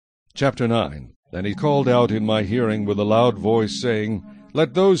Chapter 9. Then he called out in my hearing with a loud voice, saying,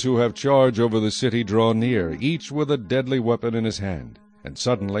 Let those who have charge over the city draw near, each with a deadly weapon in his hand. And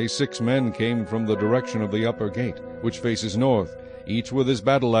suddenly 6 men came from the direction of the upper gate, which faces north, each with his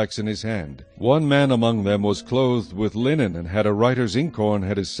battle-axe in his hand. One man among them was clothed with linen, and had a writer's inkhorn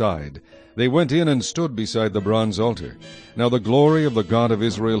at his side. They went in and stood beside the bronze altar. Now the glory of the God of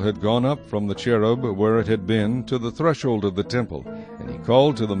Israel had gone up from the cherub where it had been to the threshold of the temple. And he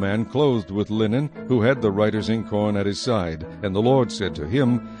called to the man clothed with linen, who had the writer's inkhorn at his side. And the Lord said to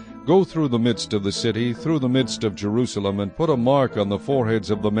him, Go through the midst of the city, through the midst of Jerusalem, and put a mark on the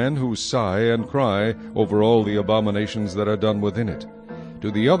foreheads of the men who sigh and cry over all the abominations that are done within it.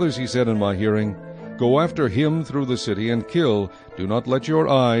 To the others he said in my hearing, Go after him through the city and kill. Do not let your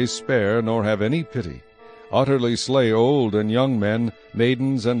eyes spare, nor have any pity. Utterly slay old and young men,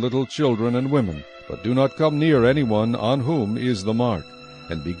 maidens and little children and women, but do not come near anyone on whom is the mark,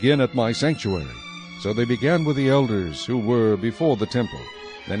 and begin at my sanctuary. So they began with the elders who were before the temple.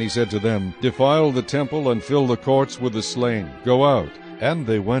 Then he said to them, Defile the temple and fill the courts with the slain. Go out. And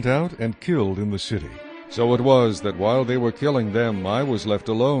they went out and killed in the city. So it was that while they were killing them, I was left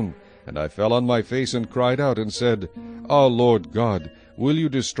alone. And I fell on my face and cried out and said, Ah, Lord God, will you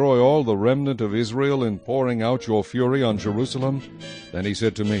destroy all the remnant of Israel in pouring out your fury on Jerusalem? Then he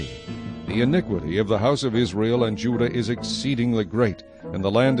said to me, The iniquity of the house of Israel and Judah is exceedingly great, and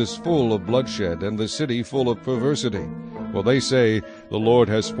the land is full of bloodshed, and the city full of perversity. For they say, The Lord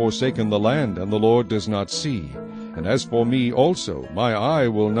has forsaken the land, and the Lord does not see. And as for me also, my eye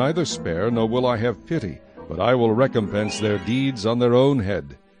will neither spare, nor will I have pity, but I will recompense their deeds on their own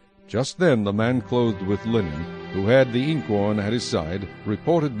head. Just then the man clothed with linen, who had the inkhorn at his side,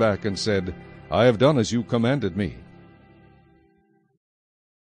 reported back and said, I have done as you commanded me.